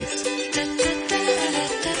Hi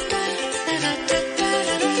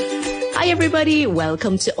everybody,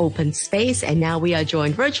 welcome to Open Space, and now we are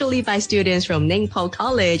joined virtually by students from Ning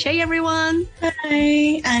College. Hey everyone!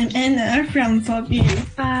 Hi, I'm Anna from 4B.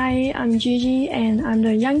 Hi, I'm Gigi and I'm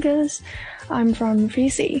the youngest. I'm from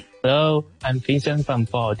 3C. Hello, I'm Vincent from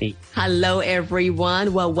 4D. Hello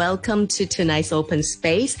everyone. Well, welcome to tonight's Open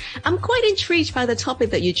Space. I'm quite intrigued by the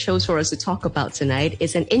topic that you chose for us to talk about tonight.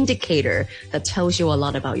 It's an indicator that tells you a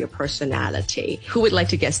lot about your personality. Who would like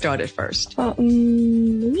to get started first?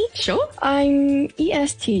 Me? Sure. I'm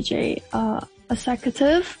ESTJ,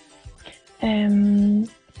 executive.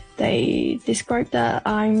 They describe that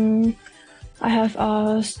I have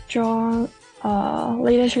a strong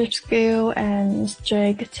leadership skill and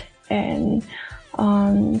strict and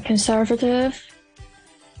conservative,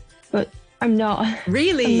 but I'm not.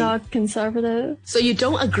 Really? I'm not conservative. So you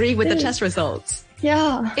don't agree with the test results?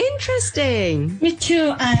 Yeah. Interesting. Me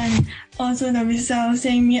too, and also the results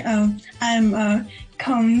say me I'm a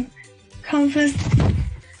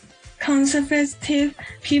conservative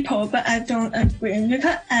people, but I don't agree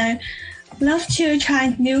because I love to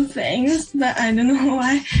try new things, but I don't know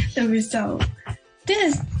why the result.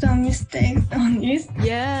 There's some mistakes on it.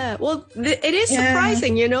 Yeah, well, it is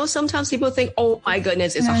surprising, you know. Sometimes people think, oh my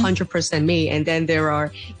goodness, it's 100% me. And then there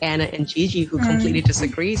are Anna and Gigi who completely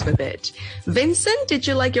disagrees with it. Vincent, did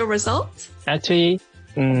you like your results? Actually,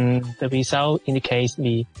 the result indicates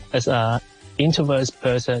me as an introvert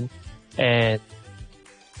person, and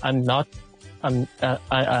I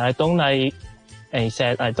don't like, and he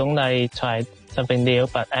said, I don't like try something new,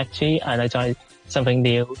 but actually I like try something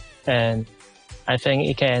new, and I think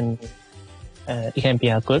it can be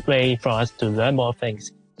a good way for us to learn more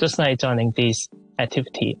things. Just like joining this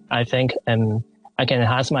activity, I think I can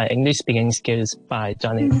enhance my English speaking skills by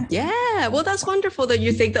joining. Yeah, well, that's wonderful that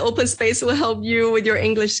you think the open space will help you with your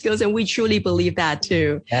English skills, and we truly believe that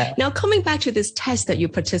too. Yeah. Now, coming back to this test that you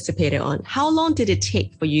participated on, how long did it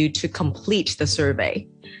take for you to complete the survey?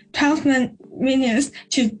 12 minutes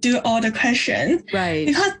to do all the questions. Right.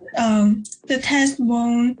 Because the test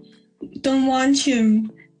don't want to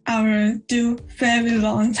do very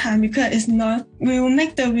long time because it's not, we will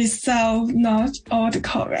make the result not all the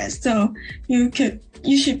correct. So you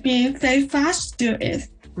should be very fast to do it.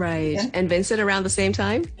 Right. Yeah. And Vincent, around the same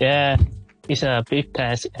time? Yeah, it's a big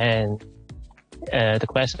test, and the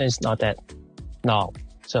question is not that long.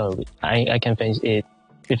 So I can finish it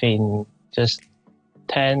within just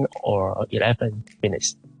 10 or 11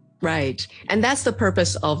 minutes. Right. And that's the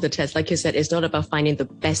purpose of the test. Like you said, it's not about finding the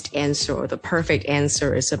best answer or the perfect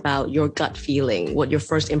answer. It's about your gut feeling, what your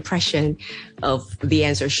first impression of the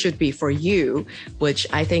answer should be for you, which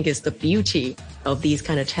I think is the beauty of these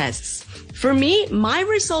kind of tests. For me, my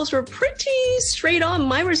results were pretty straight on.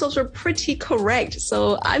 My results were pretty correct.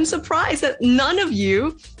 So I'm surprised that none of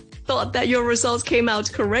you thought that your results came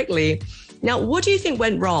out correctly. Now, what do you think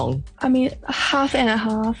went wrong? I mean, half and a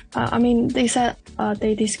half. They said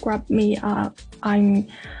they described me. I'm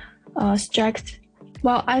strict.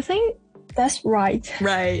 Well, I think that's right.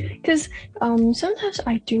 Right. Because sometimes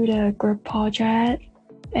I do the group project,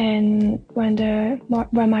 and when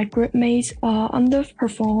my group mates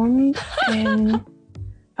underperform, and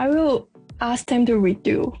I will ask them to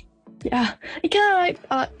redo. Yeah, it kind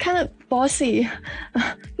of bossy,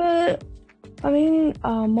 but.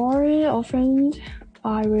 More often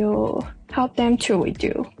I will help them to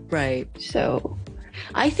redo. Right. So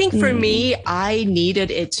I think for me, I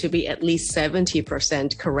needed it to be at least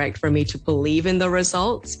 70% correct for me to believe in the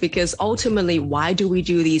results, because ultimately, why do we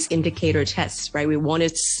do these indicator tests, right? We wanted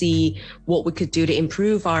to see what we could do to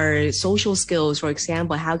improve our social skills. For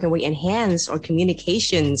example, how can we enhance our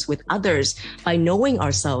communications with others by knowing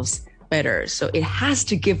ourselves better? So it has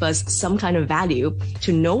to give us some kind of value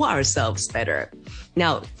to know ourselves better.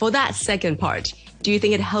 Now, for that second part, do you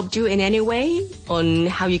think it helped you in any way on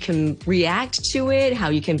how you can react to it, how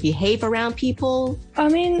you can behave around people?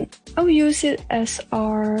 I'll use it as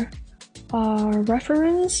our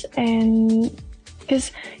reference, and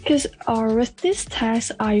because with this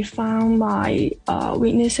test, I found my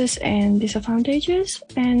weaknesses and disadvantages,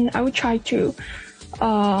 and I would try to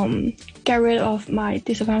get rid of my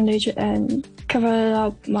disadvantage and cover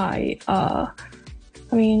up my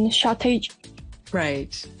shortage.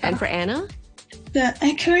 Right. And for Anna? The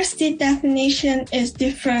accuracy definition is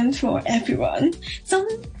different for everyone. Some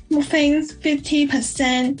things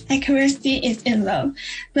 50% accuracy is enough,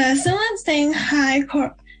 but someone saying high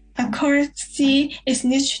accuracy is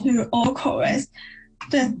needs to do all correct.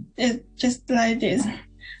 That is just like this.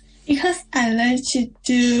 Because I like to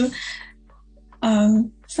do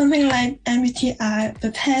something like MBTI,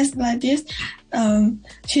 the test like this,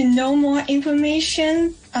 to know more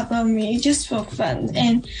information about me just for fun,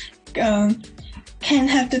 and can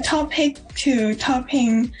have the topic to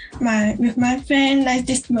talking with my friend like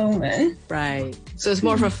this moment. Right. So it's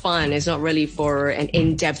more for fun. It's not really for an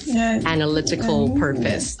in-depth analytical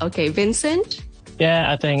purpose. Okay, Vincent?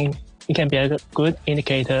 Yeah, I think it can be a good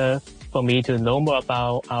indicator for me to know more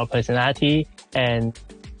about our personality, and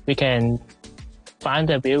we can find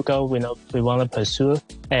the real goal we want to pursue.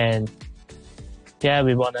 And yeah,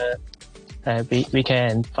 we want to, we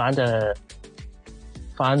can find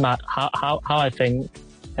how I think,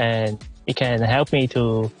 and it can help me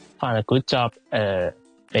to find a good job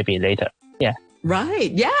maybe later. Yeah.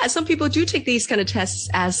 Right. Yeah. Some people do take these kind of tests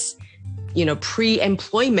as,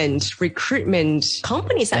 pre-employment recruitment.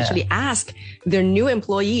 Companies actually ask their new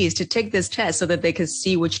employees to take this test so that they can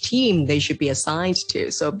see which team they should be assigned to.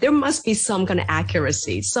 So there must be some kind of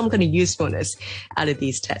accuracy, some kind of usefulness out of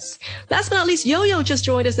these tests. Last but not least, Yo-Yo just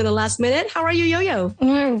joined us in the last minute. How are you, Yo-Yo?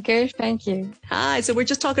 I'm good, thank you. Hi. So we're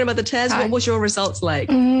just talking about the test. Hi. What was your results like?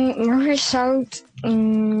 My result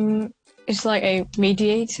is like a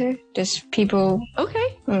mediator. There's people.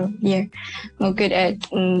 Okay. More good at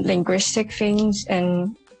linguistic things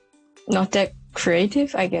and not that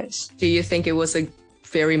creative, I guess. Do you think it was a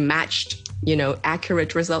very matched,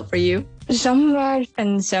 accurate result for you? Some right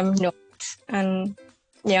and some not. And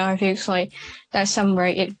yeah, I feel like that some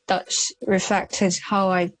way it does reflect how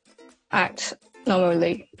I act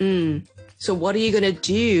normally. So what are you going to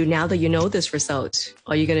do now that you know this result?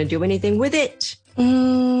 Are you going to do anything with it?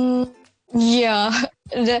 Yeah,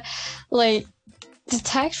 the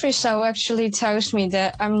test result actually tells me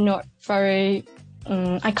that I'm not very,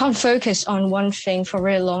 I can't focus on one thing for a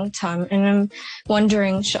very long time. And I'm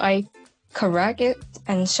wondering, should I correct it?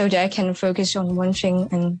 And so that I can focus on one thing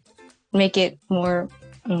and make it more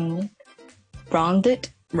rounded.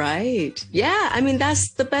 Right. Yeah. I mean,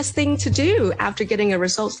 that's the best thing to do after getting a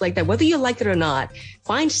results like that, whether you like it or not.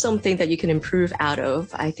 Find something that you can improve out of.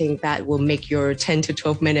 I think that will make your 10 to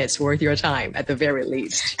 12 minutes worth your time at the very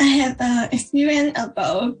least. I have experience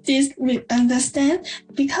about this misunderstand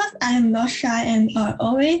because I'm not shy and I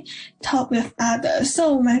always talk with others.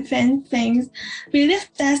 So my friend believe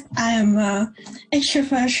that I am an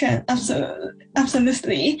extroversion.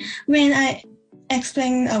 Absolutely. When I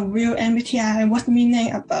explain a real MBTI, what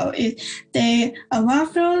meaning about it, they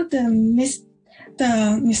avoid the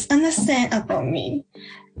misunderstand about me.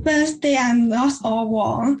 But they are not all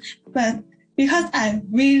wrong. But because I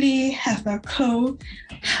really have a close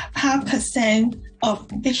 0.5% of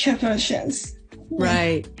extroversions.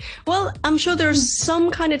 Right. Well, I'm sure there's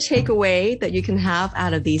some kind of takeaway that you can have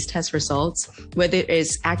out of these test results, whether it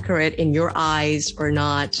is accurate in your eyes or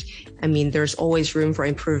not. I mean, there's always room for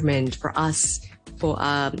improvement for us, for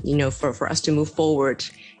us to move forward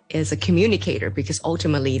as a communicator, because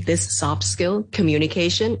ultimately this soft skill,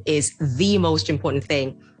 communication, is the most important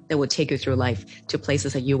thing that will take you through life to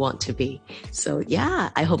places that you want to be. So yeah,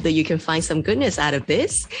 I hope that you can find some goodness out of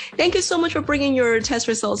this. Thank you so much for bringing your test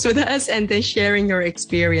results with us and then sharing your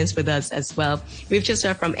experience with us as well. We've just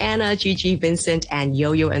heard from Anna, Gigi, Vincent, and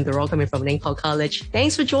Yo-Yo, and they're all coming from Ning College.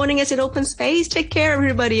 Thanks for joining us in Open Space. Take care,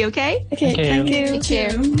 everybody, okay? Okay, thank you.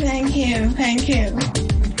 Thank you. Thank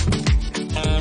you.